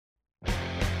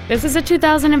This is a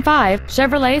 2005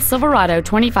 Chevrolet Silverado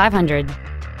 2500.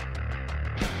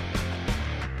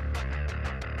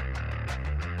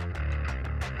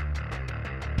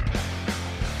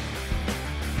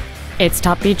 Its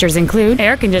top features include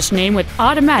air conditioning with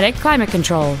automatic climate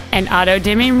control, an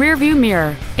auto-dimming rearview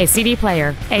mirror, a CD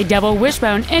player, a double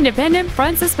wishbone independent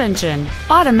front suspension,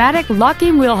 automatic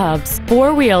locking wheel hubs,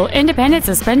 four-wheel independent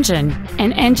suspension,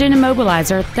 an engine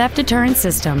immobilizer theft deterrent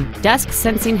system, dusk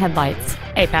sensing headlights,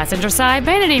 a passenger side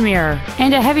vanity mirror,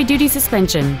 and a heavy-duty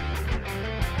suspension.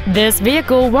 This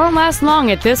vehicle won't last long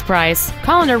at this price.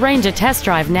 Call and arrange a test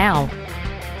drive now.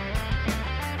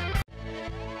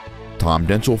 Tom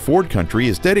Denchel Ford Country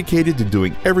is dedicated to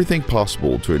doing everything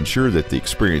possible to ensure that the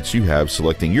experience you have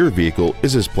selecting your vehicle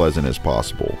is as pleasant as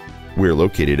possible. We're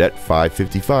located at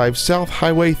 555 South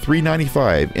Highway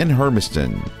 395 in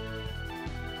Hermiston.